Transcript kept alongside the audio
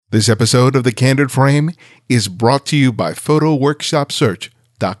This episode of The Candid Frame is brought to you by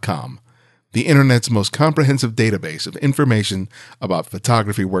PhotoWorkshopSearch.com, the internet's most comprehensive database of information about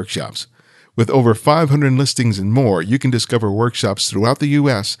photography workshops. With over 500 listings and more, you can discover workshops throughout the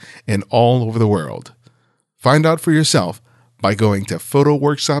U.S. and all over the world. Find out for yourself by going to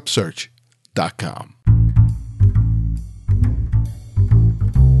PhotoWorkshopSearch.com.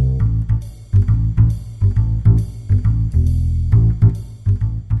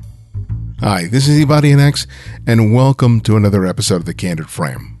 Hi, this is eBodyNX, and welcome to another episode of The Candid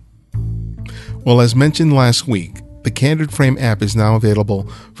Frame. Well, as mentioned last week, the Candid Frame app is now available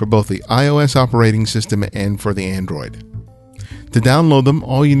for both the iOS operating system and for the Android. To download them,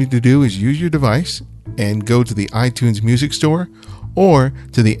 all you need to do is use your device and go to the iTunes Music Store or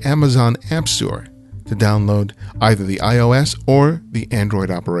to the Amazon App Store to download either the iOS or the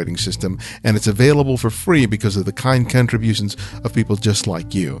Android operating system, and it's available for free because of the kind contributions of people just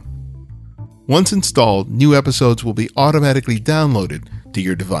like you. Once installed, new episodes will be automatically downloaded to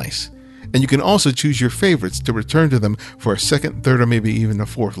your device. And you can also choose your favorites to return to them for a second, third, or maybe even a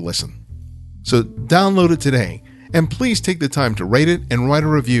fourth listen. So download it today, and please take the time to rate it and write a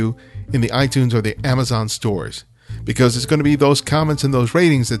review in the iTunes or the Amazon stores, because it's going to be those comments and those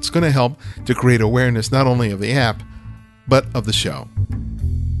ratings that's going to help to create awareness not only of the app, but of the show.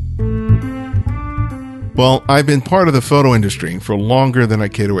 Well, I've been part of the photo industry for longer than I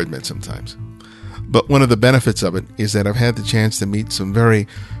care to admit sometimes. But one of the benefits of it is that I've had the chance to meet some very,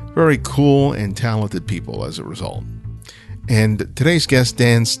 very cool and talented people as a result. And today's guest,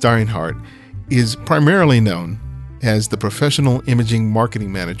 Dan Steinhardt, is primarily known as the professional imaging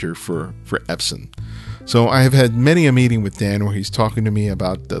marketing manager for Epson. So I have had many a meeting with Dan where he's talking to me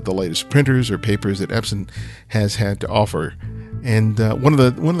about the latest printers or papers that Epson has had to offer. And one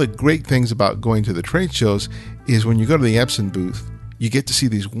of the great things about going to the trade shows is when you go to the Epson booth, you get to see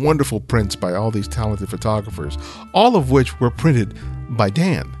these wonderful prints by all these talented photographers, all of which were printed by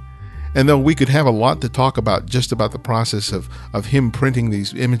Dan. And though we could have a lot to talk about just about the process of him printing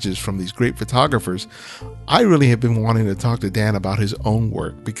these images from these great photographers, I really have been wanting to talk to Dan about his own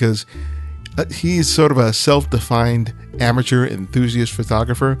work, because he's sort of a self-defined amateur enthusiast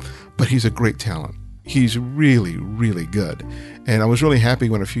photographer, but he's a great talent. He's really, really good. And I was really happy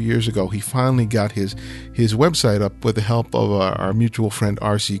when a few years ago he finally got his website up with the help of our mutual friend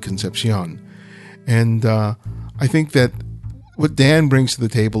R.C. Concepcion. And I think that what Dan brings to the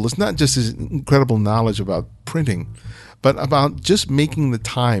table is not just his incredible knowledge about printing, but about just making the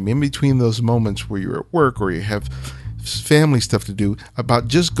time in between those moments where you're at work or you have family stuff to do, about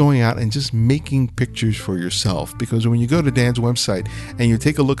just going out and just making pictures for yourself. Because when you go to Dan's website and you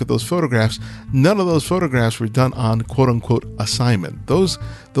take a look at those photographs, none of those photographs were done on quote-unquote assignment. Those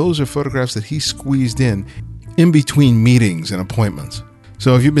are photographs that he squeezed in between meetings and appointments.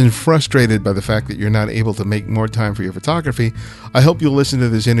 So if you've been frustrated by the fact that you're not able to make more time for your photography, I hope you'll listen to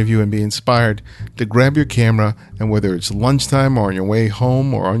this interview and be inspired to grab your camera, and whether it's lunchtime or on your way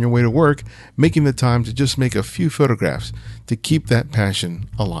home or on your way to work, making the time to just make a few photographs to keep that passion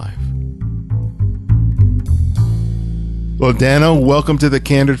alive. Well, Dano, welcome to The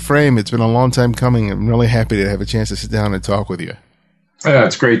Candid Frame. It's been a long time coming. I'm really happy to have a chance to sit down and talk with you. Yeah,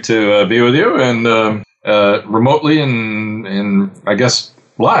 it's great to be with you, and remotely and I guess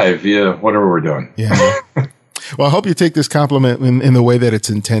live via whatever we're doing. Yeah. Well, I hope you take this compliment in the way that it's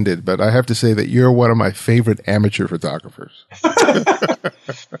intended, but I have to say that you're one of my favorite amateur photographers.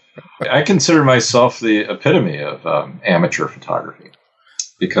 I consider myself the epitome of amateur photography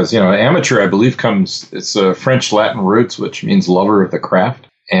because, amateur, I believe, it's French Latin roots, which means lover of the craft.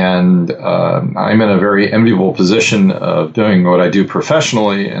 And I'm in a very enviable position of doing what I do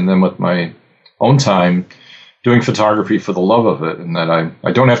professionally, and then with my own time doing photography for the love of it, and that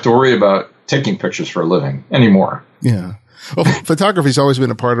I don't have to worry about taking pictures for a living anymore. Yeah. Well, photography's always been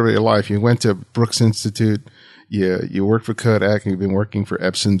a part of your life. You went to Brooks Institute, you worked for Kodak, and you've been working for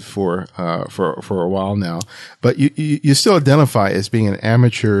Epson for a while now. But you still identify as being an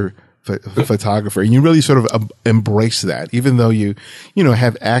amateur photographer, and you really sort of embrace that, even though you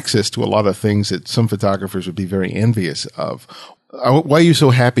have access to a lot of things that some photographers would be very envious of. Why are you so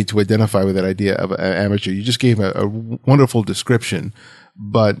happy to identify with that idea of an amateur? You just gave a wonderful description,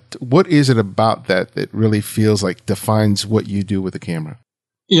 but what is it about that really feels like defines what you do with the camera?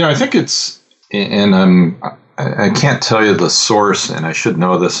 I think it's, and I can't tell you the source, and I should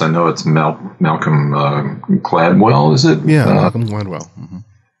know this. I know it's Malcolm Gladwell, is it? Yeah, Malcolm Gladwell. Mm-hmm.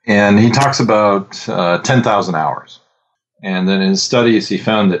 And he talks about 10,000 hours. And then in his studies, he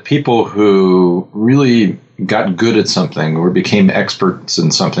found that people who really got good at something or became experts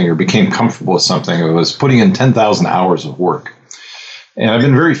in something or became comfortable with something, it was putting in 10,000 hours of work. And I've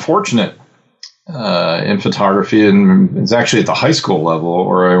been very fortunate in photography, and it's actually at the high school level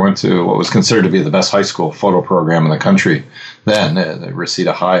where I went to what was considered to be the best high school photo program in the country then, at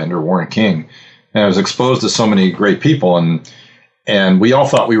Reseda High under Warren King. And I was exposed to so many great people, and we all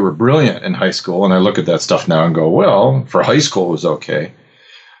thought we were brilliant in high school. And I look at that stuff now and go, well, for high school it was okay.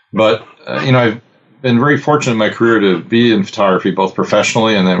 But, I've been very fortunate in my career to be in photography, both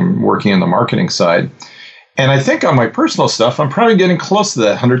professionally and then working in the marketing side. And I think on my personal stuff, I'm probably getting close to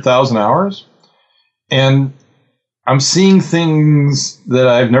that 100,000 hours. And I'm seeing things that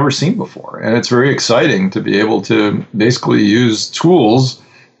I've never seen before. And it's very exciting to be able to basically use tools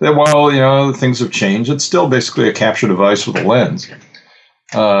that, while, things have changed, it's still basically a capture device with a lens.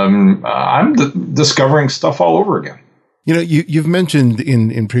 I'm discovering stuff all over again. You've mentioned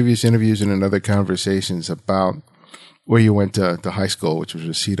in previous interviews and in other conversations about where you went to high school, which was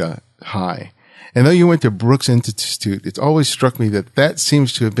Reseda High. And though you went to Brooks Institute, it's always struck me that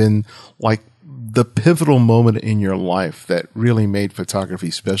seems to have been like the pivotal moment in your life that really made photography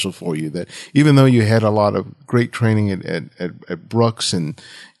special for you. That even though you had a lot of great training at Brooks and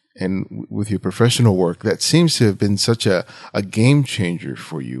with your professional work, that seems to have been such a game changer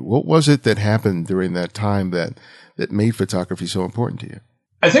for you. What was it that happened during that time that made photography so important to you?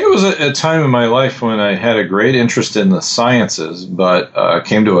 I think it was a time in my life when I had a great interest in the sciences, but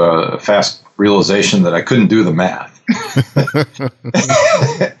came to a fast realization that I couldn't do the math.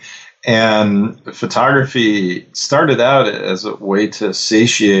 And photography started out as a way to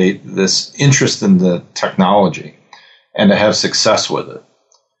satiate this interest in the technology and to have success with it.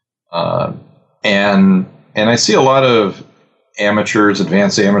 And I see a lot of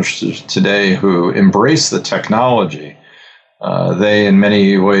advanced amateurs today who embrace the technology. They, in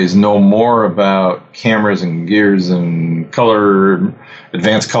many ways, know more about cameras and gears and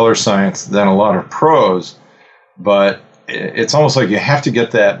advanced color science than a lot of pros. But it's almost like you have to get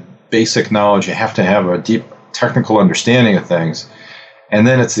that basic knowledge. You have to have a deep technical understanding of things. And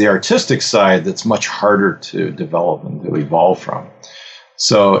then it's the artistic side that's much harder to develop and to evolve from.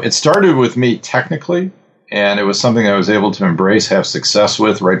 So it started with me technically, and it was something I was able to embrace, have success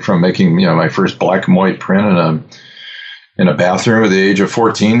with, right from making my first black and white print in a bathroom at the age of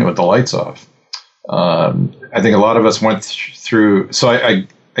 14 with the lights off. I think a lot of us went through. So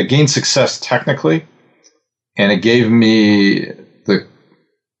I gained success technically, and it gave me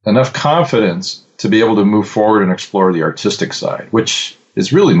enough confidence to be able to move forward and explore the artistic side, which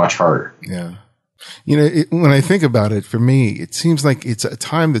is really much harder. Yeah. When I think about it, for me, it seems like it's a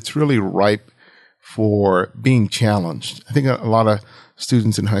time that's really ripe for being challenged. I think a lot of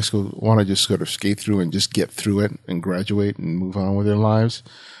students in high school want to just sort of skate through and just get through it and graduate and move on with their lives.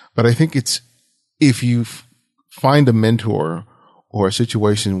 But I think it's if you find a mentor or a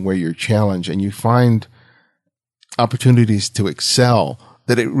situation where you're challenged and you find opportunities to excel,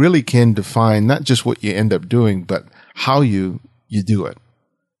 that it really can define not just what you end up doing, but how you do it.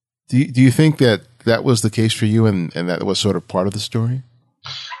 Do you think that was the case for you and that was sort of part of the story?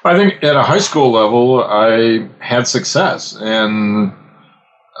 I think at a high school level, I had success, and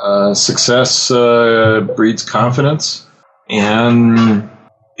success breeds confidence, and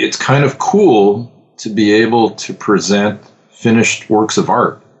it's kind of cool to be able to present finished works of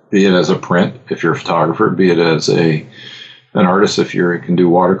art, be it as a print if you're a photographer, be it as an artist if you can do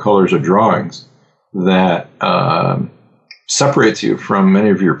watercolors or drawings, that separates you from many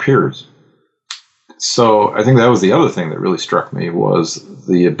of your peers. So I think that was the other thing that really struck me, was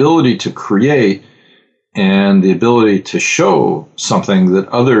the ability to create and the ability to show something that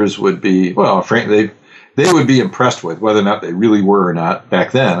others would be, well, frankly, they would be impressed with. Whether or not they really were or not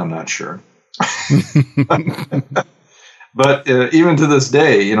back then, I'm not sure. But even to this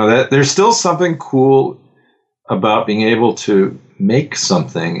day, that there's still something cool about being able to make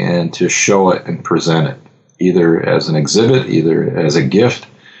something and to show it and present it, either as an exhibit, either as a gift.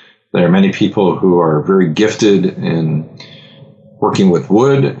 There are many people who are very gifted in working with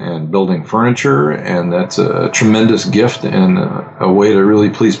wood and building furniture, and that's a tremendous gift and a way to really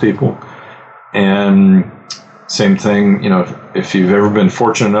please people. And same thing, if you've ever been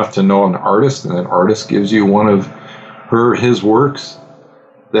fortunate enough to know an artist, and that artist gives you one of his works,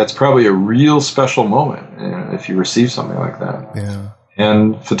 that's probably a real special moment if you receive something like that. Yeah.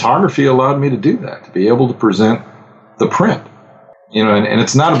 And photography allowed me to do that, to be able to present the print. And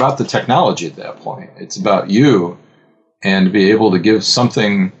it's not about the technology at that point. It's about you, and to be able to give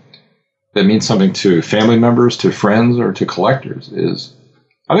something that means something to family members, to friends, or to collectors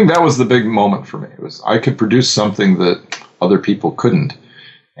I think that was the big moment for me. It was I could produce something that other people couldn't,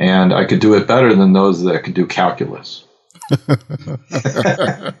 and I could do it better than those that could do calculus.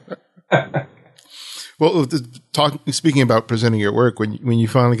 Well, speaking about presenting your work, when you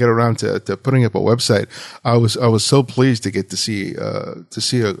finally get around to putting up a website, I was so pleased to get to see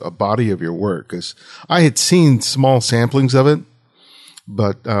a body of your work, because I had seen small samplings of it,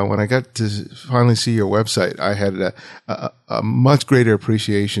 but when I got to finally see your website, I had a much greater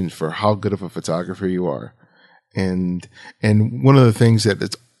appreciation for how good of a photographer you are, and one of the things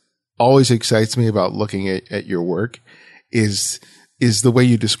that always excites me about looking at your work is the way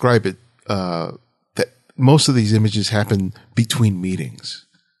you describe it. Most of these images happen between meetings,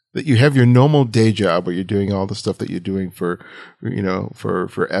 that you have your normal day job where you're doing all the stuff that you're doing for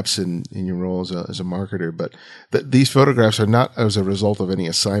Epson in your role as a marketer. But these photographs are not as a result of any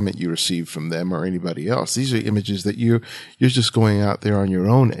assignment you received from them or anybody else. These are images that you're just going out there on your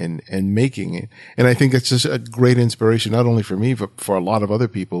own and making it. And I think that's just a great inspiration, not only for me, but for a lot of other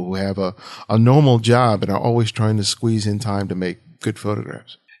people who have a normal job and are always trying to squeeze in time to make good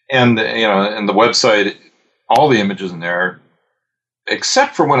photographs. And, and the website, all the images in there,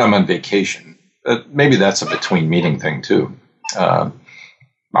 except for when I'm on vacation. Maybe that's a between meeting thing too.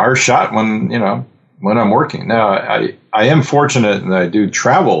 Are shot when I'm working. Now, I am fortunate that I do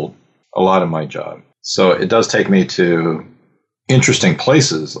travel a lot in my job. So it does take me to interesting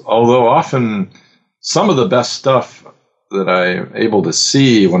places, although often some of the best stuff that I'm able to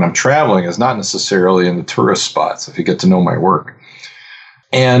see when I'm traveling is not necessarily in the tourist spots, if you get to know my work.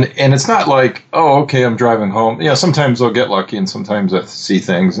 And it's not like, oh, okay, I'm driving home. Yeah, sometimes I'll get lucky, and sometimes I see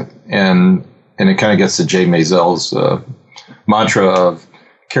things, and it kind of gets to Jay Mazel's mantra of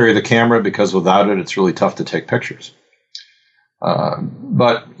carry the camera, because without it, it's really tough to take pictures.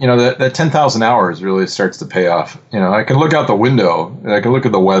 But that 10,000 hours really starts to pay off. I can look out the window, and I can look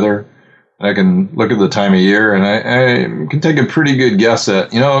at the weather, and I can look at the time of year, and I can take a pretty good guess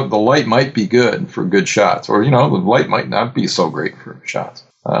at, the light might be good for good shots, or, the light might not be so great for shots.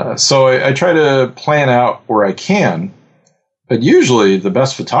 So I try to plan out where I can, but usually the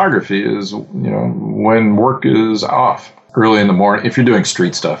best photography is, when work is off early in the morning. If you're doing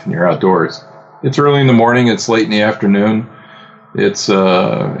street stuff and you're outdoors, it's early in the morning, it's late in the afternoon. It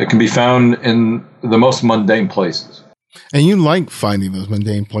can be found in the most mundane places. And you like finding those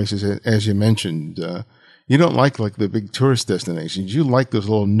mundane places, as you mentioned. You don't like the big tourist destinations. You like those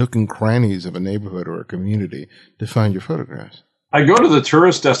little nook and crannies of a neighborhood or a community to find your photographs. I go to the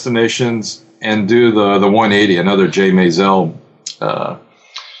tourist destinations and do the 180, another Jay Mazel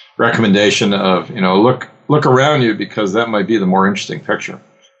recommendation of, look around you, because that might be the more interesting picture.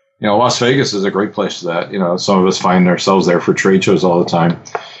 Las Vegas is a great place for that. Some of us find ourselves there for trade shows all the time.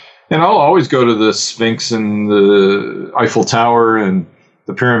 And I'll always go to the Sphinx and the Eiffel Tower and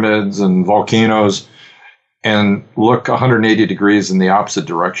the pyramids and volcanoes and look 180 degrees in the opposite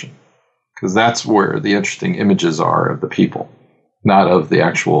direction, because that's where the interesting images are of the people, not of the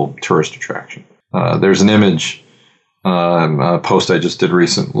actual tourist attraction. There's an image, a post I just did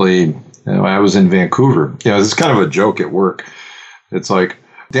recently. I was in Vancouver. It's kind of a joke at work. It's like,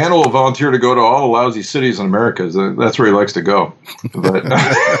 Dan will volunteer to go to all the lousy cities in America. That's where he likes to go. But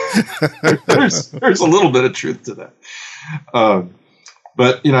there's a little bit of truth to that.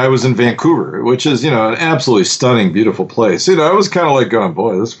 But I was in Vancouver, which is, an absolutely stunning, beautiful place. I was kind of like going,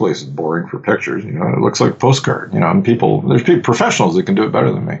 boy, this place is boring for pictures. It looks like a postcard, and there's professionals that can do it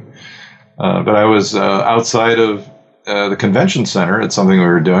better than me. But I was outside of the convention center. It's something we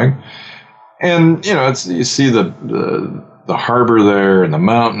were doing. And, you see the harbor there and the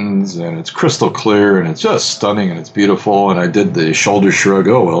mountains, and it's crystal clear, and it's just stunning, and it's beautiful. And I did the shoulder shrug.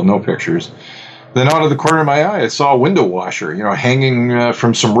 Oh, well, no pictures. Then out of the corner of my eye, I saw a window washer, hanging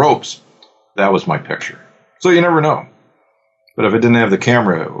from some ropes. That was my picture. So you never know. But if I didn't have the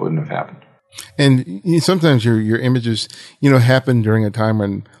camera, it wouldn't have happened. And sometimes your images, happen during a time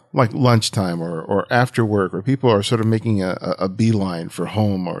when, like lunchtime or after work, where people are sort of making a beeline for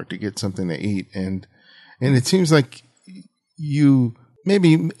home or to get something to eat. And it seems like you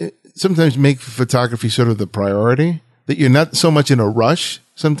maybe sometimes make photography sort of the priority, that you're not so much in a rush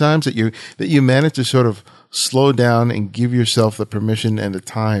sometimes, that you manage to sort of slow down and give yourself the permission and the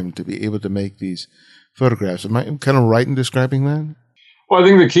time to be able to make these photographs. Am I kind of right in describing that? Well, I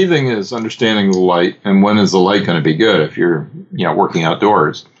think the key thing is understanding the light, and when is the light going to be good if you're working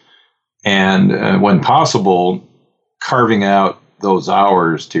outdoors, and when possible, carving out those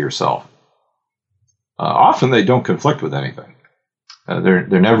hours to yourself. Often they don't conflict with anything. They're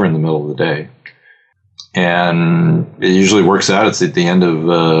never in the middle of the day. And it usually works out. It's at the end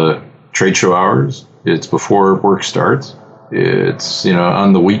of trade show hours. It's before work starts. It's,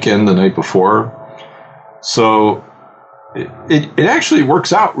 on the weekend, the night before. So it actually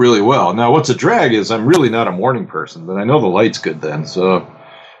works out really well. Now, what's a drag is I'm really not a morning person, but I know the light's good then. So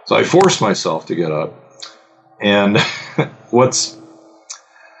So I forced myself to get up. And what's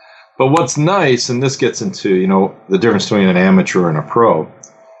nice, and this gets into, the difference between an amateur and a pro.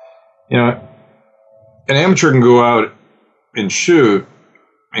 An amateur can go out and shoot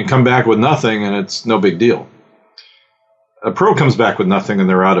and come back with nothing, and it's no big deal. A pro comes back with nothing, and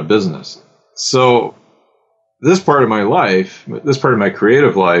they're out of business. So this part of my life, this part of my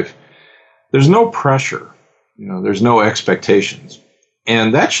creative life, there's no pressure. There's no expectations.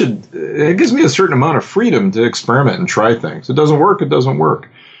 And it gives me a certain amount of freedom to experiment and try things. It doesn't work, it doesn't work.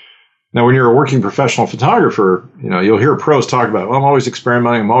 Now, when you're a working professional photographer, you'll hear pros talk about, well, I'm always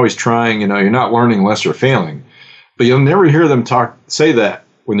experimenting, I'm always trying, you're not learning unless you're failing. But you'll never hear them say that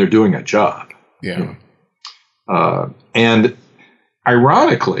when they're doing a job. Yeah. And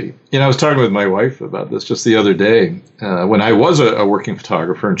ironically, I was talking with my wife about this just the other day, when I was a working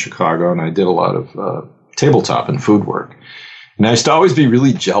photographer in Chicago, and I did a lot of tabletop and food work. And I used to always be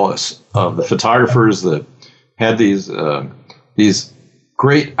really jealous of the photographers that had these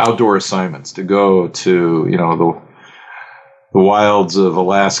great outdoor assignments to go to, the wilds of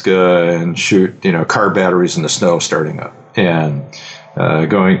Alaska and shoot, car batteries in the snow starting up, and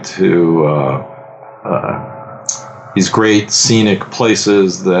going to these great scenic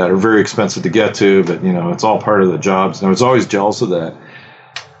places that are very expensive to get to, but it's all part of the jobs. And I was always jealous of that.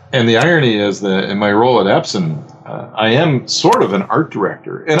 And the irony is that in my role at Epson, I am sort of an art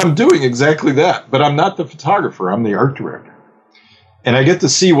director, and I'm doing exactly that, but I'm not the photographer, I'm the art director. And I get to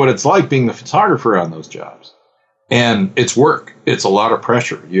see what it's like being the photographer on those jobs. And it's work. It's a lot of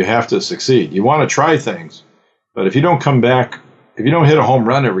pressure. You have to succeed. You want to try things, but if you don't come back, if you don't hit a home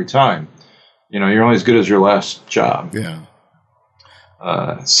run every time, you're only as good as your last job.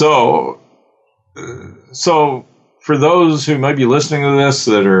 Yeah. So for those who might be listening to this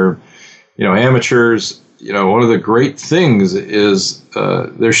that are, amateurs, one of the great things is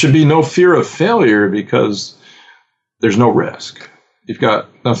there should be no fear of failure because there's no risk. You've got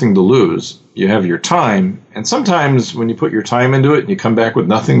nothing to lose. You have your time. And sometimes when you put your time into it and you come back with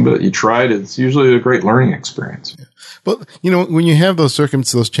nothing, but you tried, it's usually a great learning experience. Yeah. But, when you have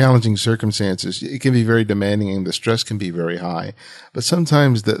those challenging circumstances, it can be very demanding and the stress can be very high. But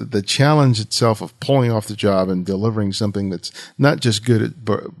sometimes the challenge itself of pulling off the job and delivering something that's not just good,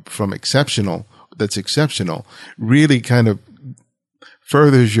 but that's exceptional, really kind of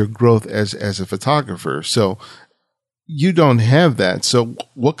furthers your growth as a photographer. So you don't have that. So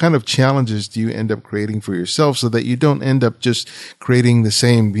what kind of challenges do you end up creating for yourself so that you don't end up just creating the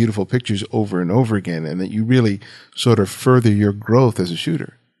same beautiful pictures over and over again, and that you really sort of further your growth as a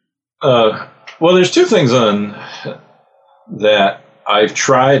shooter? Well, there's two things that I've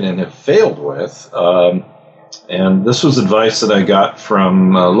tried and have failed with. And this was advice that I got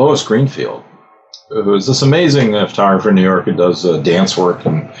from Lois Greenfield, who is this amazing photographer in New York who does dance work.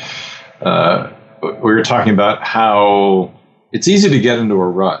 And we were talking about how it's easy to get into a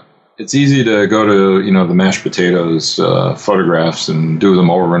rut. It's easy to go to, the mashed potatoes photographs and do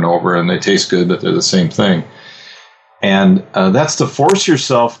them over and over, and they taste good, but they're the same thing. And that's to force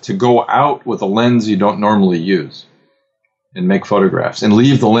yourself to go out with a lens you don't normally use and make photographs, and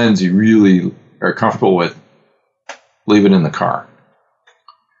leave the lens you really are comfortable with, leave it in the car.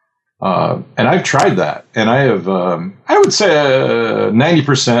 And I've tried that, and I have, I would say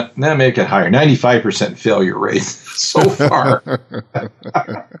 90%, make it higher, 95% failure rate so far.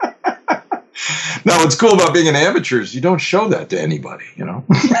 Now, what's cool about being an amateur is you don't show that to anybody,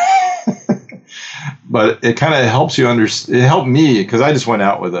 But it kind of helps you understand. It helped me because I just went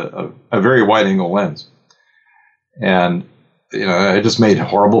out with a very wide angle lens, and I just made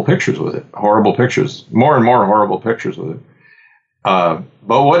horrible pictures with it. Horrible pictures, more and more horrible pictures with it.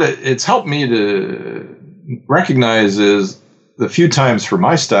 But what it's helped me to recognize is the few times for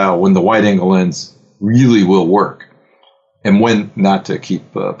my style when the wide angle lens really will work, and when not to keep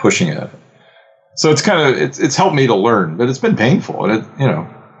pushing at it. So it's it's helped me to learn, but it's been painful. And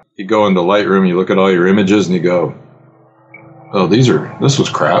you go into Lightroom, you look at all your images, and you go, "Oh, this was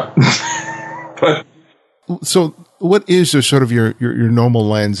crap." But so, what is sort of your normal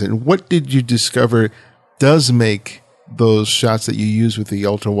lens, and what did you discover does make those shots that you use with the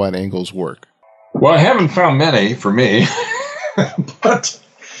ultra wide angles work? Well, I haven't found many for me, but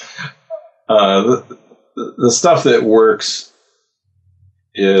the stuff that works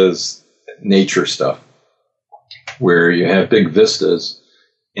is nature stuff, where you have big vistas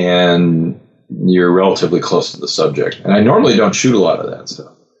and you're relatively close to the subject. And I normally don't shoot a lot of that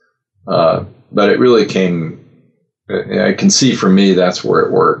stuff, but it really I can see for me that's where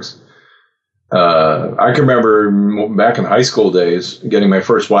it works. I can remember back in high school days getting my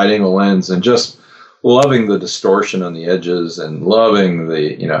first wide angle lens and just loving the distortion on the edges and loving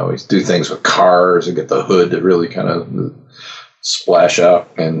the, we do things with cars and get the hood to really kind of splash out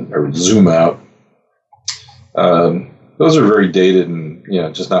or zoom out. Those are very dated and,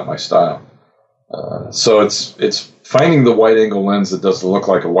 just not my style. So it's finding the wide angle lens that doesn't look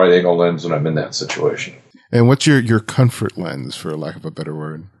like a wide angle lens when I'm in that situation. And what's your comfort lens, for lack of a better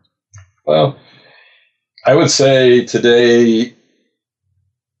word? Well, I would say today,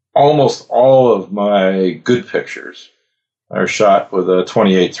 almost all of my good pictures are shot with a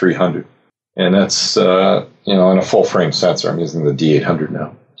 28-300. And that's, on a full frame sensor. I'm using the D800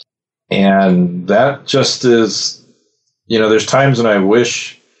 now. And that just is, there's times when I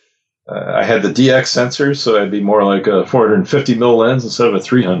wish I had the DX sensor, so I'd be more like a 450 mil lens instead of a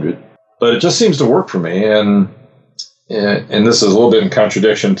 300. But it just seems to work for me. And this is a little bit in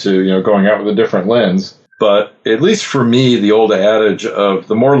contradiction to, going out with a different lens. But at least for me, the old adage of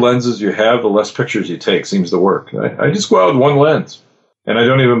the more lenses you have, the less pictures you take seems to work. I just go out with one lens. And I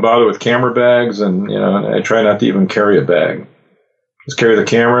don't even bother with camera bags, and I try not to even carry a bag. Just carry the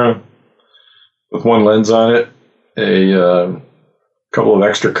camera with one lens on it, a couple of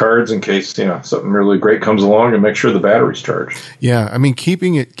extra cards in case something really great comes along, and make sure the battery's charged. Yeah, I mean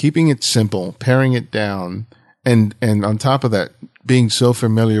keeping it simple, paring it down, and on top of that, being so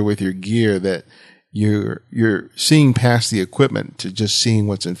familiar with your gear that you're seeing past the equipment to just seeing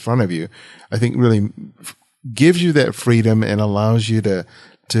what's in front of you, I think really gives you that freedom and allows you to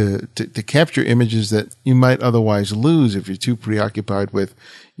capture images that you might otherwise lose if you're too preoccupied with,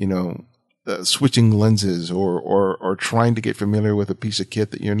 switching lenses or trying to get familiar with a piece of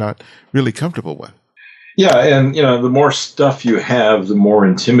kit that you're not really comfortable with. Yeah, and the more stuff you have, the more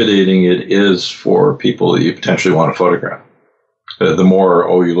intimidating it is for people that you potentially want to photograph. The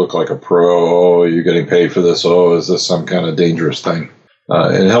more, you look like a pro, you're getting paid for this, is this some kind of dangerous thing?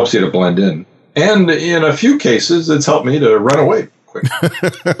 It helps you to blend in. And in a few cases, it's helped me to run away quick.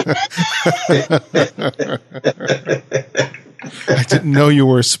 I didn't know you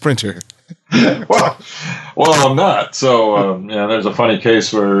were a sprinter. Well, I'm not. So, there's a funny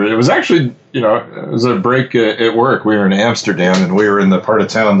case where it was actually, it was a break at work. We were in Amsterdam, and we were in the part of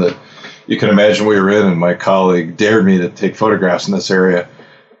town that you can imagine we were in, and my colleague dared me to take photographs in this area.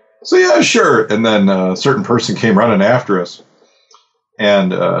 So, yeah, sure. And then a certain person came running after us.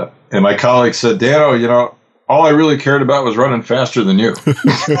 And my colleague said, Dano, all I really cared about was running faster than you.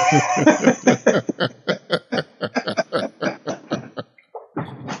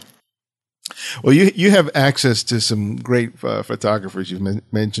 Well, you have access to some great photographers. You've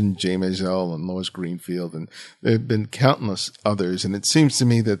mentioned Jay Maisel and Lois Greenfield, and there have been countless others. And it seems to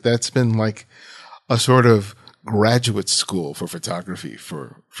me that that's been like a sort of graduate school for photography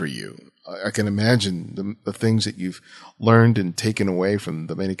for you. I can imagine the things that you've learned and taken away from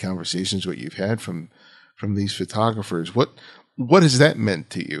the many conversations what you've had from these photographers. What has that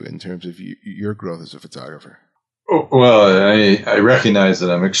meant to you in terms of your growth as a photographer? Well, I recognize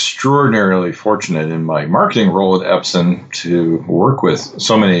that I'm extraordinarily fortunate in my marketing role at Epson to work with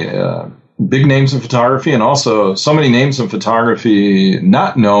so many big names in photography, and also so many names in photography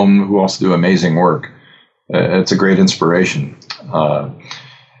not known who also do amazing work. It's a great inspiration.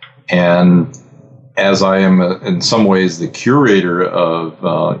 And as I am in some ways the curator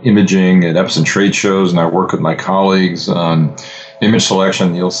of imaging at Epson trade shows, and I work with my colleagues on image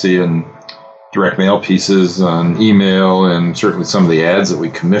selection, you'll see in direct mail pieces, on email, and certainly some of the ads that we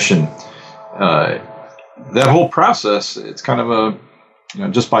commission. That whole process, it's kind of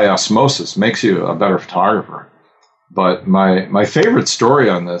just by osmosis, makes you a better photographer. But my favorite story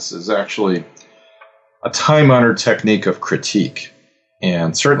on this is actually a time-honored technique of critique.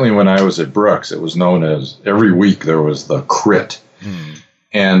 And certainly when I was at Brooks, it was known as every week there was the crit.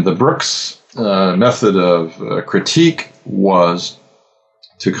 And the Brooks method of critique was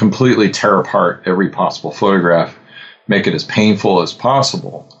to completely tear apart every possible photograph, make it as painful as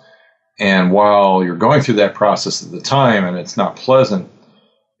possible. And while you're going through that process at the time, and it's not pleasant,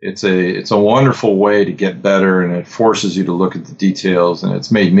 it's a wonderful way to get better, and it forces you to look at the details, and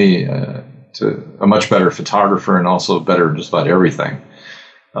it's made me to a much better photographer and also better in just about everything.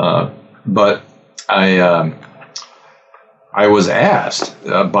 But I was asked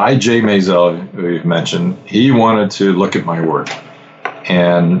by Jay Maisel, who you've mentioned. He wanted to look at my work,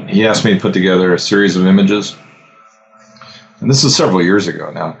 and he asked me to put together a series of images. And this is several years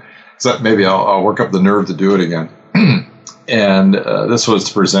ago now, so maybe I'll work up the nerve to do it again. And this was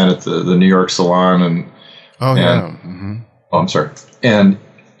to present at the New York Salon. I'm sorry. And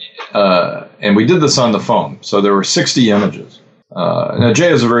we did this on the phone. So there were 60 images. Now, Jay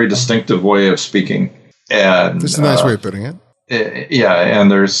has a very distinctive way of speaking. And that's a nice way of putting it. Yeah, and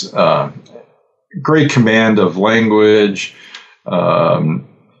there's great command of language,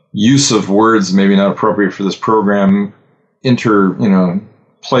 use of words maybe not appropriate for this program,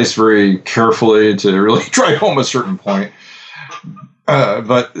 placed very carefully to really drive home a certain point.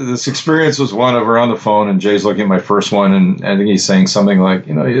 But this experience was one of we're on the phone and Jay's looking at my first one, and I think he's saying something like,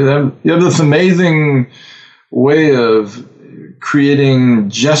 you have this amazing way of creating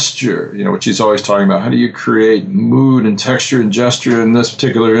gesture, which he's always talking about. How do you create mood and texture and gesture in this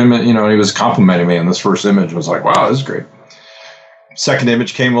particular image? And he was complimenting me on this first image. I was like, wow, this is great. Second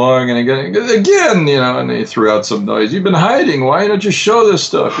image came along, and again, and he threw out some noise. You've been hiding. Why don't you show this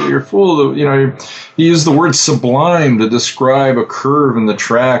stuff? You're full of, he used the word sublime to describe a curve in the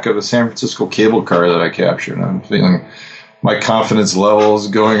track of a San Francisco cable car that I captured. I'm feeling my confidence levels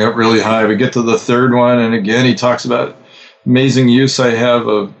going up really high. We get to the third one, and again, he talks about amazing use I have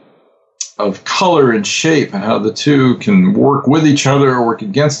of color and shape and how the two can work with each other or work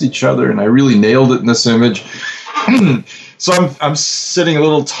against each other. And I really nailed it in this image. So I'm sitting a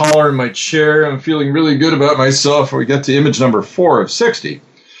little taller in my chair. I'm feeling really good about myself. We get to image number 4 of 60.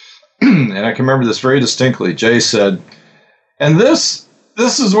 And I can remember this very distinctly. Jay said, and this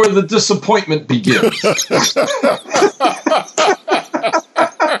is where the disappointment begins.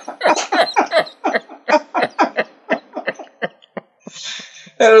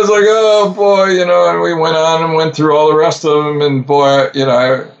 And it was like, oh, boy, and we went on and went through all the rest of them. And, boy,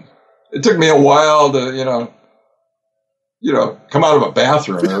 it took me a while to, come out of a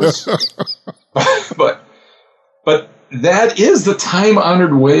bathroom. It was, but that is the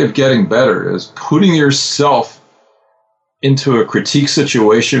time-honored way of getting better, is putting yourself into a critique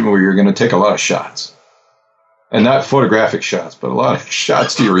situation where you're going to take a lot of shots. And not photographic shots, but a lot of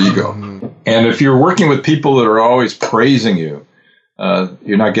shots to your ego. And if you're working with people that are always praising you,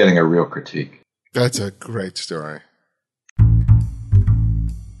 you're not getting a real critique. That's a great story.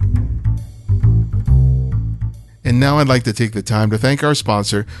 And now I'd like to take the time to thank our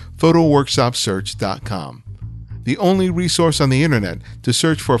sponsor, PhotoWorkshopSearch.com, the only resource on the internet to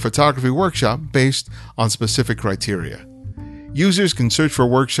search for a photography workshop based on specific criteria. Users can search for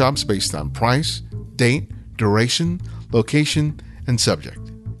workshops based on price, date, duration, location, and subject.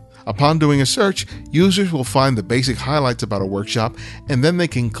 Upon doing a search, users will find the basic highlights about a workshop, and then they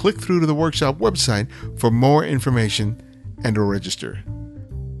can click through to the workshop website for more information and to register.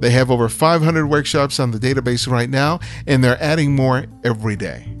 They have over 500 workshops on the database right now, and they're adding more every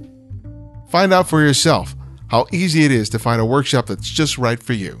day. Find out for yourself how easy it is to find a workshop that's just right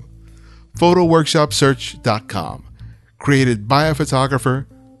for you. PhotoWorkshopSearch.com, created by a photographer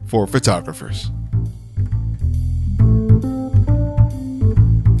for photographers.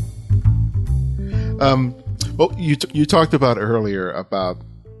 Well, you talked about earlier about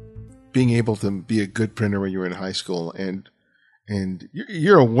being able to be a good printer when you were in high school, and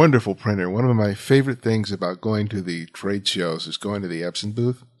you're a wonderful printer. One of my favorite things about going to the trade shows is going to the Epson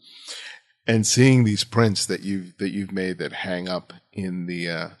booth and seeing these prints that you've made that hang up in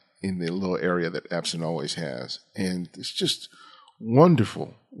the little area that Epson always has, and it's just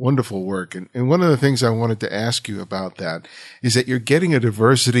wonderful work. And one of the things I wanted to ask you about that is that you're getting a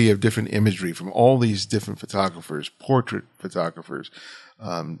diversity of different imagery from all these different photographers, portrait photographers,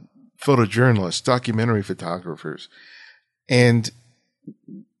 photojournalists, documentary photographers. And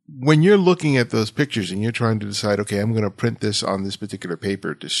when you're looking at those pictures and you're trying to decide, okay, I'm going to print this on this particular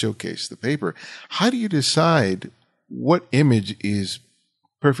paper to showcase the paper, how do you decide what image is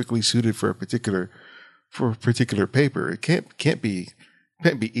perfectly suited for a particular paper? It can't be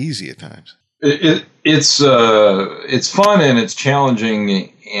easy at times. It's fun and it's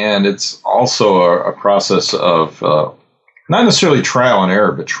challenging, and it's also a process of not necessarily trial and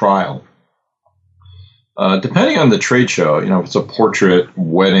error, but trial. Depending on the trade show, if it's a portrait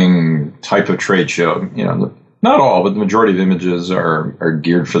wedding type of trade show, not all, but the majority of images are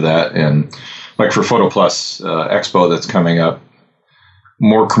geared for that. And like for Photo Plus Expo that's coming up,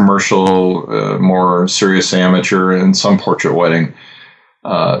 more commercial, more serious amateur, and some portrait wedding.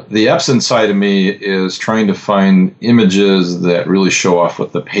 The Epson side of me is trying to find images that really show off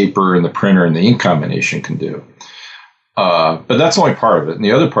what the paper and the printer and the ink combination can do. But that's only part of it. And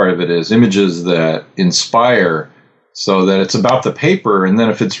the other part of it is images that inspire, so that it's about the paper. And then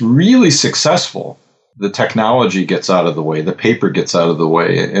if it's really successful, the technology gets out of the way, the paper gets out of the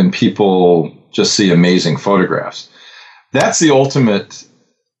way, and people just see amazing photographs. That's the ultimate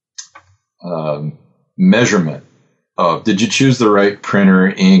measurement of, did you choose the right printer,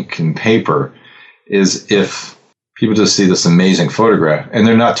 ink, and paper, is if people just see this amazing photograph and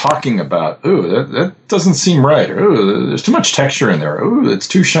they're not talking about, ooh, that doesn't seem right, or ooh, there's too much texture in there, ooh, it's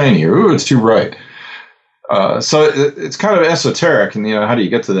too shiny, or ooh, it's too bright. So it's kind of esoteric, and how do you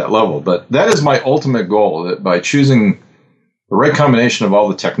get to that level? But that is my ultimate goal, that by choosing the right combination of all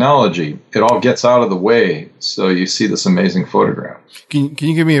the technology, it all gets out of the way, so you see this amazing photograph. Can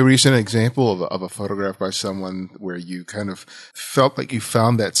you give me a recent example of a photograph by someone where you kind of felt like you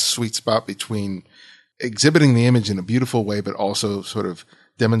found that sweet spot between exhibiting the image in a beautiful way, but also sort of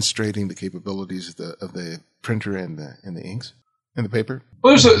demonstrating the capabilities of the printer and the inks and the paper?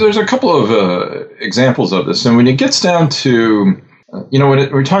 Well, there's a couple of examples of this, and when it gets down to when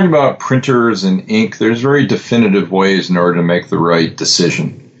we're talking about printers and ink, there's very definitive ways in order to make the right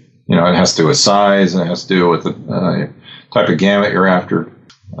decision. It has to do with size, and it has to do with the type of gamut you're after.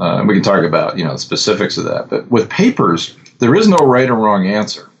 And we can talk about, the specifics of that. But with papers, there is no right or wrong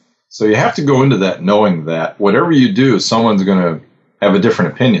answer. So you have to go into that knowing that whatever you do, someone's going to have a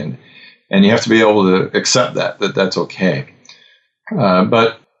different opinion. And you have to be able to accept that's okay.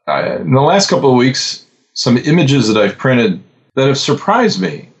 But in the last couple of weeks, some images that I've printed that have surprised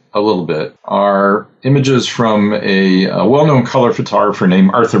me a little bit are images from a well-known color photographer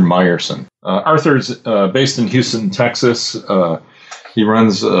named Arthur Meyerson. Arthur's based in Houston, Texas. He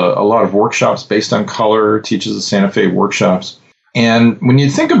runs a lot of workshops based on color, teaches the Santa Fe workshops. And when you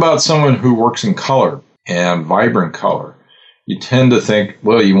think about someone who works in color and vibrant color, you tend to think,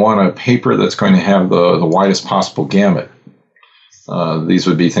 well, you want a paper that's going to have the widest possible gamut. These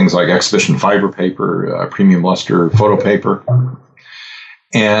would be things like exhibition fiber paper, premium luster photo paper.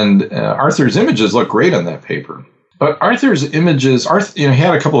 And Arthur's images look great on that paper. But Arthur's images, he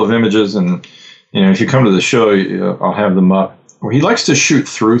had a couple of images, and if you come to the show, I'll have them up, where he likes to shoot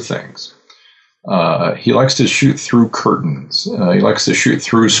through things. He likes to shoot through curtains. He likes to shoot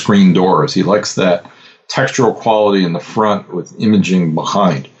through screen doors. He likes that textural quality in the front with imaging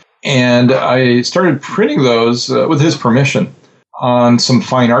behind. And I started printing those with his permission on some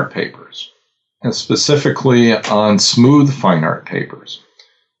fine art papers, and specifically on smooth fine art papers.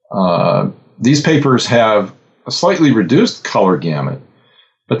 These papers have a slightly reduced color gamut,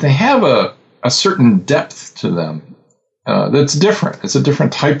 but they have a certain depth to them that's different. It's a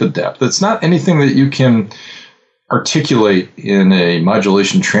different type of depth. It's not anything that you can articulate in a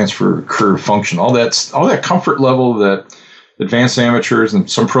modulation transfer curve function. All that comfort level that advanced amateurs and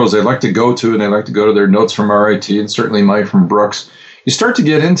some pros, they like to go to, and they like to go to their notes from RIT, and certainly Mike from Brooks. You start to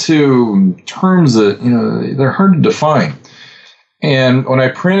get into terms that, they're hard to define. And when I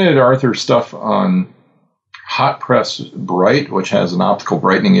printed Arthur's stuff on Hot Press Bright, which has an optical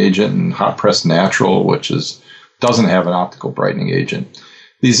brightening agent, and Hot Press Natural, which doesn't have an optical brightening agent,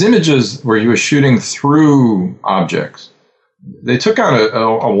 these images where he was shooting through objects, they took on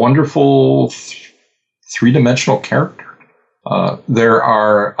a wonderful three-dimensional character. There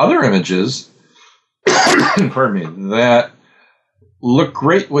are other images, pardon me, that look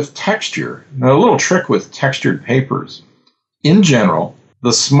great with texture. Now, a little trick with textured papers. In general,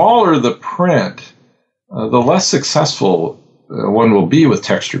 the smaller the print, the less successful one will be with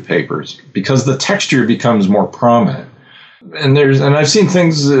textured papers, because the texture becomes more prominent. And I've seen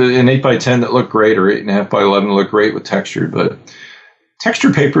things in 8x10 that look great, or 8.5x11 that look great with texture, but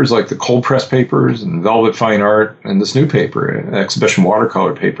textured papers like the cold press papers and velvet fine art and this new paper, exhibition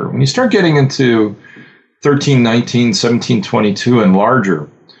watercolor paper, when you start getting into 13, 19, 17, 22 and larger,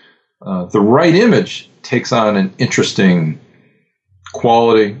 the right image takes on an interesting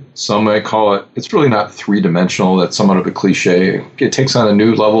quality. Some may call it's really not three-dimensional. That's somewhat of a cliche. It takes on a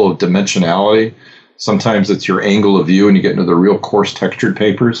new level of dimensionality. Sometimes it's your angle of view, and you get into the real coarse textured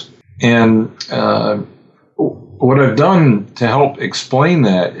papers. And what I've done to help explain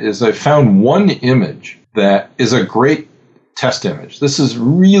that is I found one image that is a great test image. This is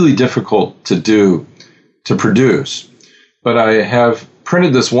really difficult to produce, but I have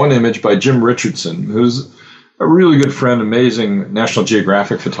printed this one image by Jim Richardson, who's a really good friend, amazing National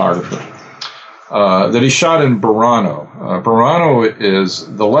Geographic photographer, that he shot in Burano. Burano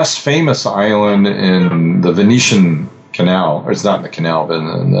is the less famous island in the Venetian Canal, or it's not in the canal, but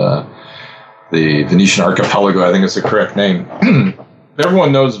in the Venetian archipelago, I think is the correct name.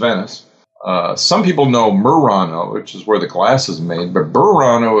 Everyone knows Venice. Some people know Murano, which is where the glass is made, but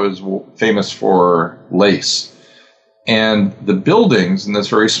Burano is famous for lace. And the buildings in this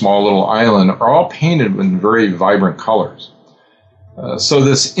very small little island are all painted in very vibrant colors. So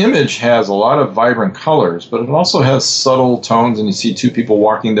this image has a lot of vibrant colors, but it also has subtle tones, and you see two people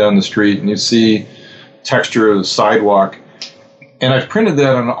walking down the street, and you see texture of the sidewalk. And I've printed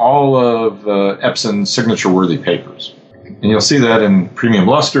that on all of Epson's signature-worthy papers. And you'll see that in premium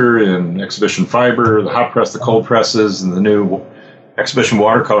luster, in exhibition fiber, the hot press, the cold presses, and the new exhibition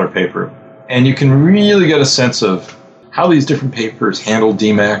watercolor paper. And you can really get a sense of how these different papers handle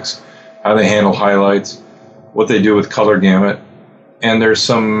DMAX, how they handle highlights, what they do with color gamut. And there's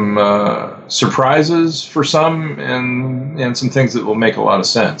some surprises for some and some things that will make a lot of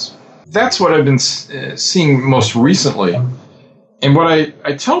sense. That's what I've been seeing most recently. And what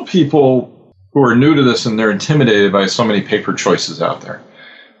I tell people who are new to this and they're intimidated by so many paper choices out there,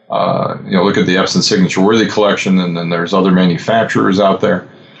 look at the Epson Signature Worthy collection, and then there's other manufacturers out there,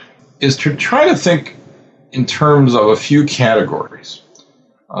 is to try to think in terms of a few categories.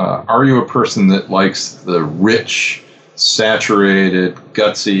 Are you a person that likes the rich, saturated,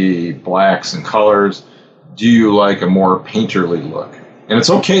 gutsy blacks and colors? Do you like a more painterly look? And it's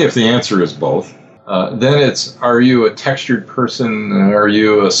okay if the answer is both. Then it's, are you a textured person? Are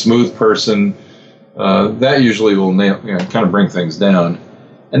you a smooth person? That usually will kind of bring things down.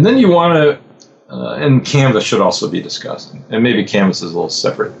 And then you want to, and canvas should also be discussed. And maybe canvas is a little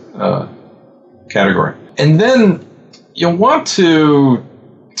separate category. And then you'll want to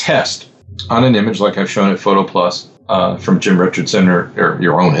test on an image like I've shown at Photo Plus from Jim Richardson, or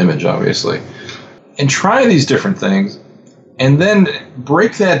your own image, obviously. And try these different things. And then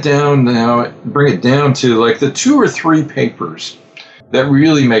break that down now, bring it down to like the 2 or 3 papers that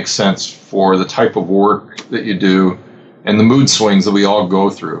really make sense for the type of work that you do and the mood swings that we all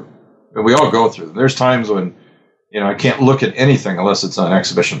go through. And we all go through. There's times when, I can't look at anything unless it's on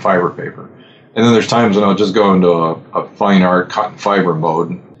exhibition fiber paper. And then there's times when I'll just go into a fine art cotton fiber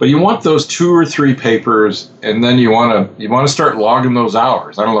mode. But you want those 2 or 3 papers, and then you want to start logging those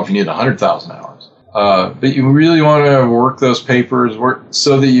hours. I don't know if you need 100,000 hours. But you really want to work those papers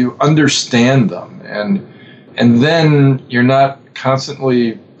so that you understand them, and then you're not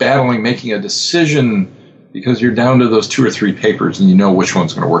constantly battling making a decision because you're down to those 2 or 3 papers and you know which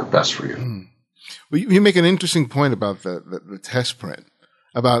one's going to work best for you. Well, you make an interesting point about the test print,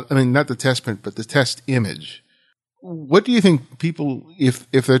 not the test print, but the test image. What do you think people, if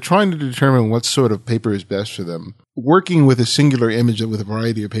they're trying to determine what sort of paper is best for them, working with a singular image with a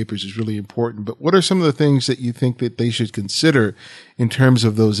variety of papers is really important, but what are some of the things that you think that they should consider in terms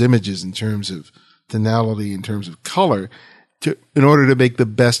of those images, in terms of tonality, in terms of color, in order to make the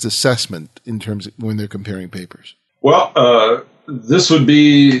best assessment in terms of when they're comparing papers? Well, this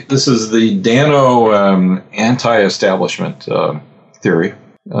is the Dano anti-establishment theory.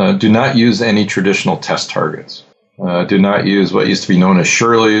 Do not use any traditional test targets. Do not use what used to be known as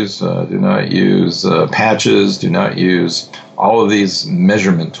Shirley's. Do not use patches. Do not use all of these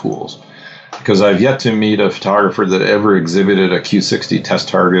measurement tools. Because I've yet to meet a photographer that ever exhibited a Q60 test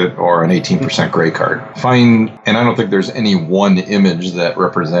target or an 18% gray card. And I don't think there's any one image that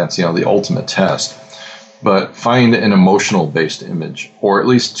represents, the ultimate test. But find an emotional-based image, or at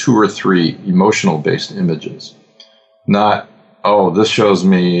least 2 or 3 emotional-based images. Not, this shows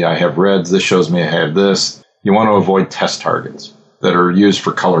me I have reds, this shows me I have this. You want to avoid test targets that are used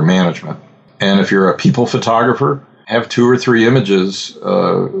for color management. And if you're a people photographer, have 2 or 3 images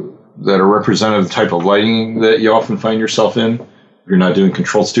that are representative of the type of lighting that you often find yourself in. If you're not doing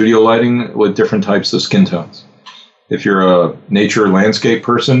controlled studio lighting, with different types of skin tones. If you're a nature landscape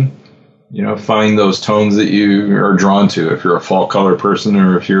person, find those tones that you are drawn to. If you're a fall color person,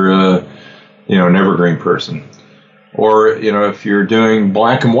 or if you're an evergreen person. Or, if you're doing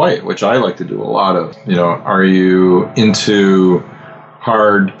black and white, which I like to do a lot of, are you into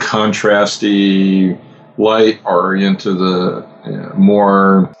hard, contrasty light, or are you into the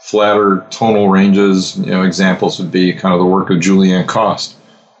more flatter tonal ranges? Examples would be kind of the work of Julianne Cost,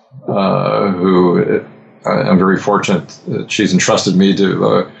 who I'm very fortunate that she's entrusted me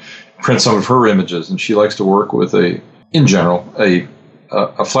to print some of her images, and she likes to work with in general, a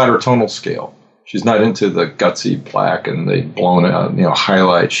flatter tonal scale. She's not into the gutsy black and the blown out,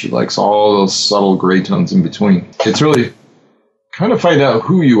 highlights. She likes all those subtle gray tones in between. It's really kind of find out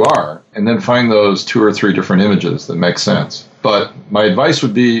who you are and then find those 2 or 3 different images that make sense. But my advice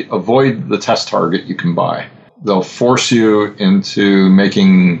would be avoid the test target you can buy. They'll force you into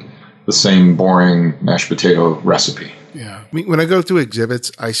making the same boring mashed potato recipe. Yeah. When I go to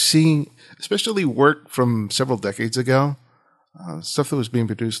exhibits, I see, especially work from several decades ago, stuff that was being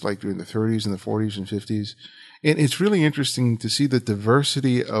produced like during the 30s and the 40s and 50s. And it's really interesting to see the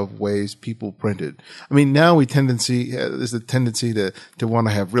diversity of ways people printed. Now there's a tendency to want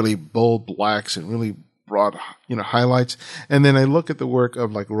to have really bold blacks and really broad, highlights. And then I look at the work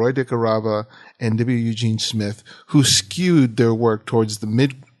of like Roy DeCarava and W. Eugene Smith, who skewed their work towards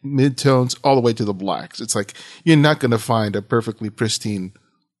the mid-tones all the way to the blacks. It's like you're not going to find a perfectly pristine,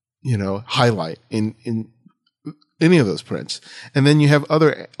 highlight in any of those prints. And then you have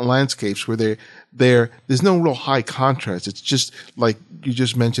other landscapes where there's no real high contrast. It's just like you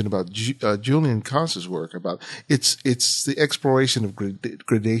just mentioned about Julian Cost's work about it's the exploration of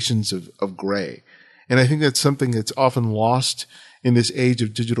gradations of gray. And I think that's something that's often lost in this age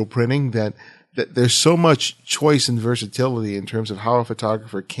of digital printing, that there's so much choice and versatility in terms of how a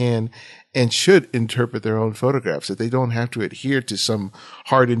photographer can and should interpret their own photographs, that they don't have to adhere to some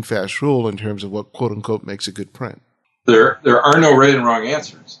hard and fast rule in terms of what quote unquote makes a good print. There are no right and wrong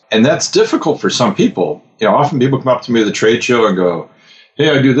answers. And that's difficult for some people. Often people come up to me at the trade show and go,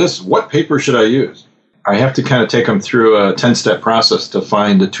 hey, I do this. What paper should I use? I have to kind of take them through a 10-step process to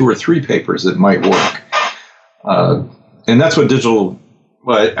find the 2 or 3 papers that might work. And that's what digital,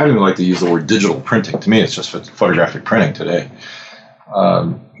 well, I don't even like to use the word digital printing. To me, it's just photographic printing today.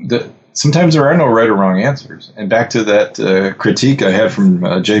 Sometimes there are no right or wrong answers. And back to that critique I had from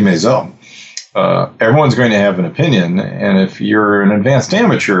Jay Maisel. Everyone's going to have an opinion, and if you're an advanced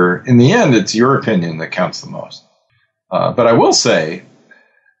amateur, in the end, it's your opinion that counts the most. But I will say,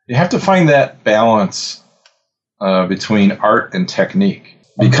 you have to find that balance between art and technique.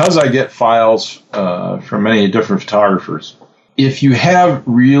 Because I get files from many different photographers, if you have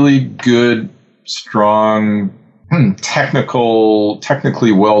really good, strong,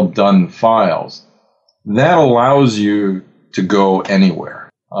 technically well-done files, that allows you to go anywhere.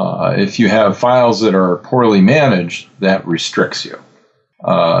 If you have files that are poorly managed, that restricts you.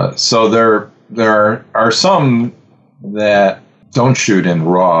 So there are some that don't shoot in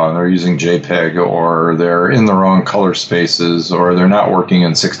RAW and they're using JPEG, or they're in the wrong color spaces, or they're not working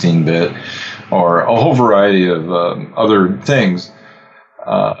in 16-bit, or a whole variety of other things.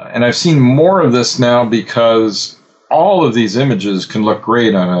 And I've seen more of this now because all of these images can look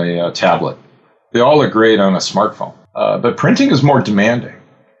great on a tablet. They all look great on a smartphone. But printing is more demanding.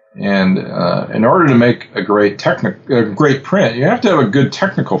 And in order to make a great print, you have to have a good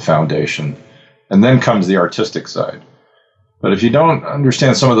technical foundation, and then comes the artistic side. But if you don't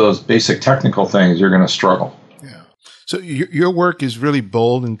understand some of those basic technical things, you're going to struggle. Yeah. So your work is really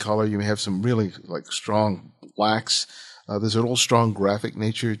bold in color. You have some really strong blacks. There's a real strong graphic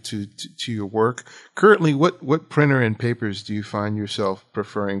nature to your work. Currently, what printer and papers do you find yourself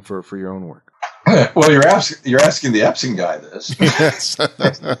preferring for your own work? Well, you're asking the Epson guy this. Yes.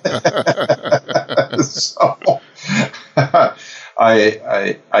 So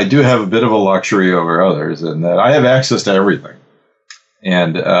I do have a bit of a luxury over others in that I have access to everything,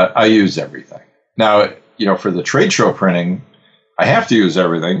 and I use everything. Now, for the trade show printing, I have to use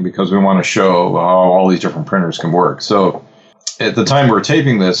everything because we want to show how all these different printers can work. So at the time we're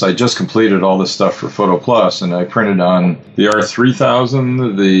taping this, I just completed all this stuff for Photo Plus, and I printed on the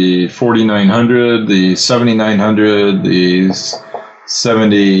R3000, the 4900, the 7900, the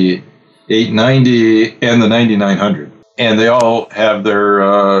 7890, and the 9900. And they all have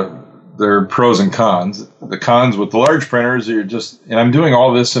their pros and cons. The cons with the large printers are and I'm doing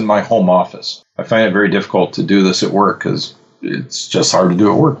all this in my home office. I find it very difficult to do this at work because it's just hard to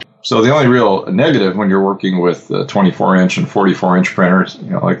do at work. So the only real negative when you're working with 24-inch and 44-inch printers,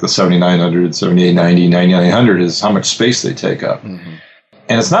 like the 7900, 7890, 9900, is how much space they take up. Mm-hmm.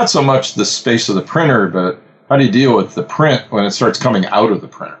 And it's not so much the space of the printer, but how do you deal with the print when it starts coming out of the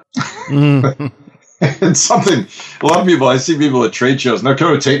printer? Mm-hmm. It's something, a lot of people, I see people at trade shows, and they'll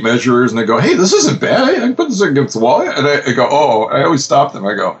go with tape measurers, and they go, hey, this isn't bad. I can put this against the wall. And I go, I always stop them.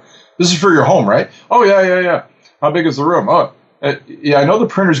 I go, this is for your home, right? Oh, yeah. How big is the room? Oh, yeah, I know the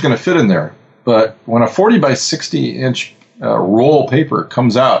printer's going to fit in there, but when a 40 by 60 inch roll paper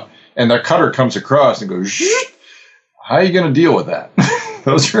comes out and the cutter comes across and goes, how are you going to deal with that?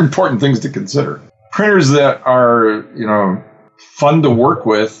 Those are important things to consider. Printers that are, fun to work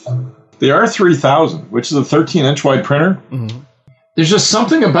with, the R3000, which is a 13-inch wide printer, mm-hmm. There's just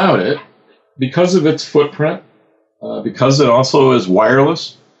something about it, because of its footprint, because it also is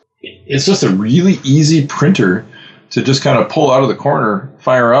wireless. It's just a really easy printer to just kind of pull out of the corner,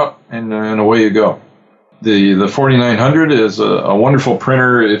 fire up, and away you go. The 4900 is a wonderful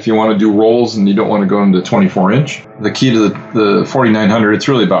printer if you want to do rolls and you don't want to go into 24-inch. The key to the 4900, it's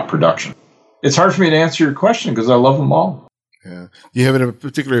really about production. It's hard for me to answer your question because I love them all. Yeah. Do you have a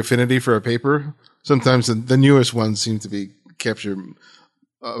particular affinity for a paper? Sometimes the newest ones seem to capture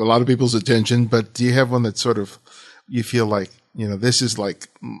a lot of people's attention, but do you have one that sort of you feel like, this is like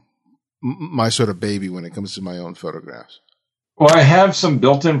my sort of baby when it comes to my own photographs? Well, I have some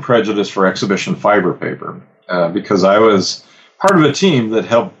built-in prejudice for exhibition fiber paper because I was part of a team that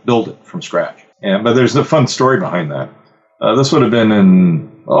helped build it from scratch. But there's a fun story behind that. This would have been in,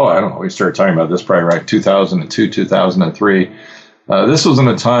 I don't know, we started talking about this probably like 2002, 2003. This was in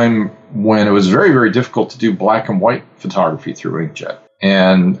a time when it was very, very difficult to do black and white photography through inkjet.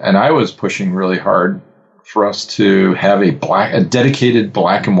 And I was pushing really hard for us to have a dedicated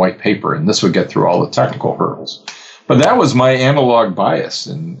black and white paper, and this would get through all the technical hurdles. But that was my analog bias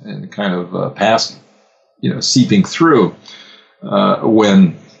and kind of passing. seeping through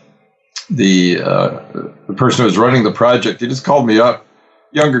when the person who was running the project, he just called me up,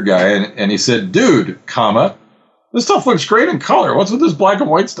 younger guy, and he said, "Dude, this stuff looks great in color. What's with this black and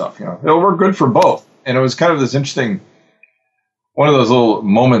white stuff? It'll work good for both." And it was kind of this interesting, one of those little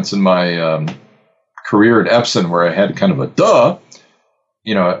moments in my career at Epson where I had kind of a duh.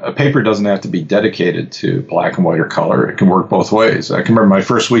 A paper doesn't have to be dedicated to black and white or color. It can work both ways. I can remember my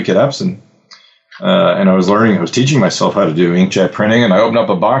first week at Epson, and I was teaching myself how to do inkjet printing, and I opened up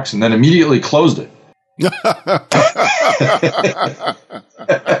a box and then immediately closed it. And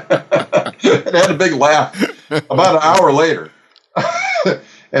had a big laugh about an hour later.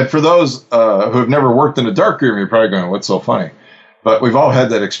 And for those who have never worked in a darkroom, you're probably going, "What's so funny?" But we've all had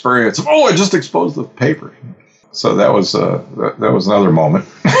that experience of, "Oh, I just exposed the paper." So that was another moment.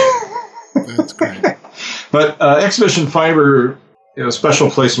 That's great. But exhibition fiber is a special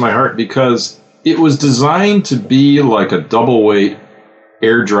place in my heart because it was designed to be like a double weight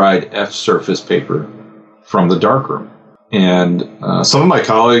air dried F surface paper from the darkroom. And some of my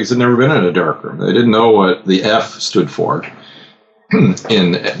colleagues had never been in a darkroom. They didn't know what the F stood for.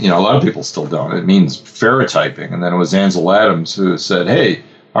 And a lot of people still don't. It means ferrotyping. And then it was Ansel Adams who said, "Hey,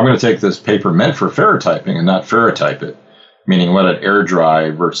 I'm going to take this paper meant for ferrotyping and not ferrotype it," meaning let it air dry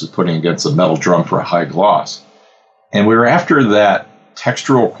versus putting it against a metal drum for a high gloss. And we were after that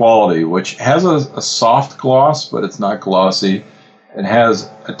textural quality, which has a soft gloss, but it's not glossy. It has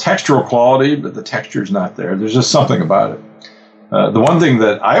a textural quality, but the texture's not there. There's just something about it. The one thing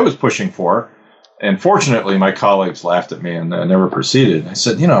that I was pushing for, and fortunately my colleagues laughed at me and never proceeded. I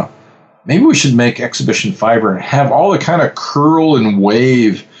said, maybe we should make exhibition fiber and have all the kind of curl and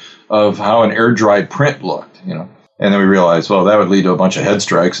wave of how an air-dried print looked, And then we realized, well, that would lead to a bunch of head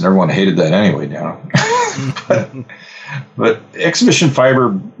strikes, and everyone hated that anyway now. But exhibition fiber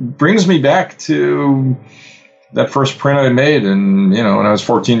brings me back to that first print I made, and when I was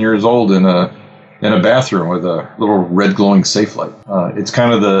 14 years old in a bathroom with a little red glowing safe light. It's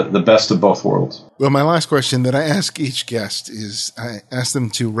kind of the best of both worlds. Well, my last question that I ask each guest is I ask them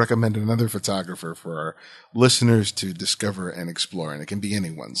to recommend another photographer for our listeners to discover and explore. And it can be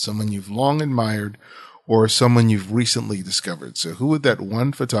anyone, someone you've long admired or someone you've recently discovered. So who would that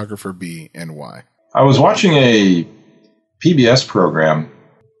one photographer be and why? I was watching a PBS program.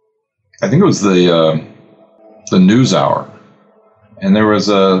 I think it was the News Hour. And there was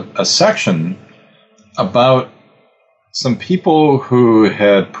a section about some people who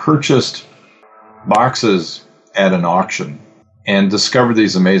had purchased boxes at an auction and discovered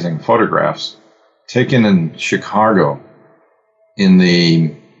these amazing photographs taken in Chicago in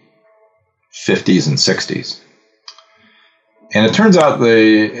the 50s and 60s. And it turns out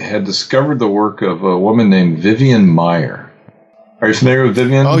they had discovered the work of a woman named Vivian Maier. Are you familiar with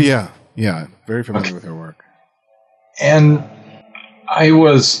Vivian? Oh, yeah. Yeah, very familiar with her work. And I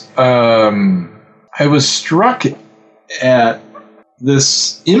was struck at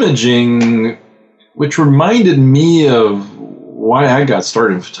this imaging, which reminded me of why I got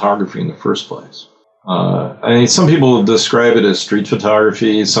started in photography in the first place. Some people describe it as street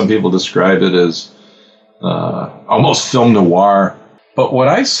photography. Some people describe it as almost film noir. But what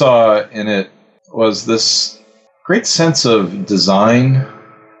I saw in it was this great sense of design,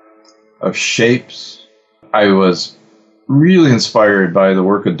 of shapes. I was really inspired by the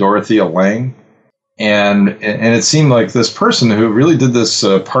work of Dorothea Lange. And it seemed like this person who really did this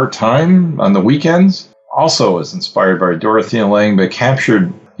part-time on the weekends also was inspired by Dorothea Lange, but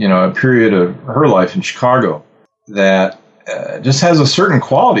captured, a period of her life in Chicago that just has a certain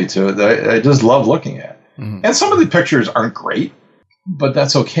quality to it that I just love looking at. Mm-hmm. And some of the pictures aren't great, but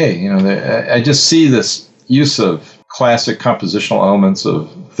that's okay. I just see this use of classic compositional elements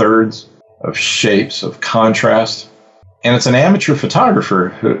of thirds, of shapes, of contrast. And it's an amateur photographer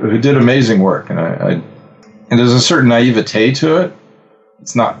who did amazing work. And there's a certain naivete to it.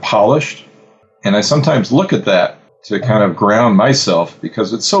 It's not polished. And I sometimes look at that to kind of ground myself,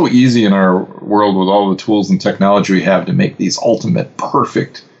 because it's so easy in our world with all the tools and technology we have to make these ultimate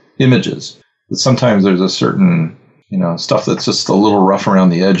perfect images. But sometimes there's a certain, stuff that's just a little rough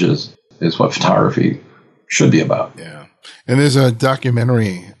around the edges is what photography should be about. Yeah. And there's a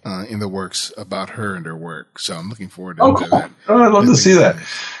documentary in the works about her and her work. So I'm looking forward to cool. that. Oh, I'd love to see that.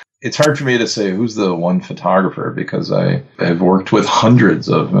 It's hard for me to say who's the one photographer because I have worked with hundreds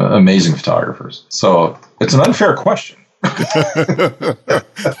of amazing photographers. So it's an unfair question.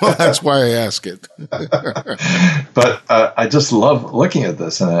 Well, that's why I ask it. But I just love looking at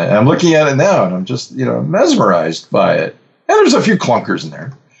this. And I'm looking at it now, and I'm just, mesmerized by it. And there's a few clunkers in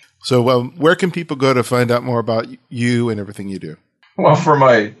there. So where can people go to find out more about you and everything you do? Well, for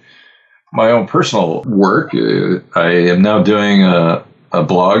my my own personal work, I am now doing a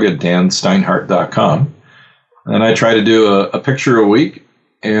blog at dansteinhardt.com. And I try to do a picture a week,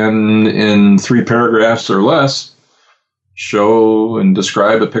 and in 3 paragraphs or less, show and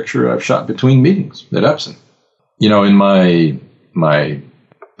describe a picture I've shot between meetings at Epson. In my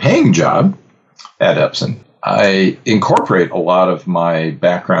paying job at Epson, I incorporate a lot of my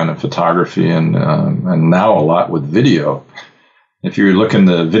background in photography and now a lot with video. If you look in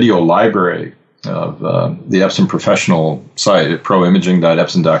the video library of the Epson professional site at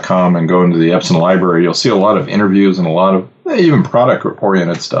proimaging.epson.com and go into the Epson library, you'll see a lot of interviews and a lot of even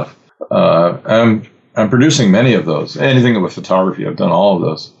product-oriented stuff. I'm producing many of those. Anything with photography, I've done all of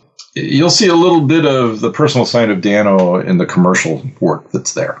those. You'll see a little bit of the personal side of Dano in the commercial work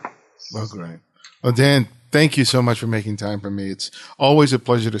that's there. Well, great. Well, Dan, thank you so much for making time for me. It's always a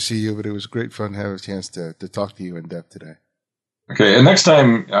pleasure to see you, but it was great fun to have a chance to talk to you in depth today. Okay, and next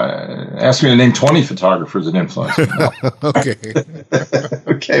time, ask me to name 20 photographers that influenced me. Okay.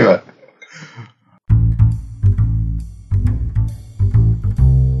 Okay, man.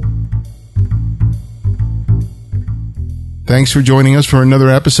 Thanks for joining us for another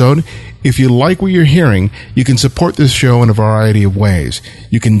episode. If you like what you're hearing, you can support this show in a variety of ways.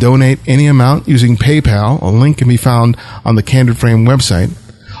 You can donate any amount using PayPal. A link can be found on the Candid Frame website.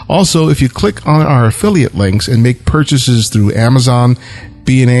 Also, if you click on our affiliate links and make purchases through Amazon,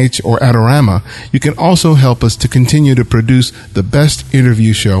 B&H, or Adorama, you can also help us to continue to produce the best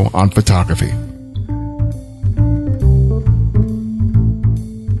interview show on photography.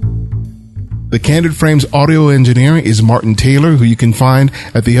 The Candid Frame's audio engineer is Martin Taylor, who you can find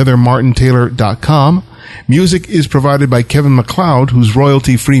at theothermartintaylor.com. Music is provided by Kevin MacLeod, whose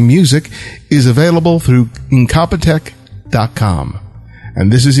royalty-free music is available through Incompetech.com.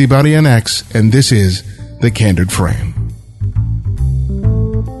 And this is Ibari NX, and this is The Candid Frame.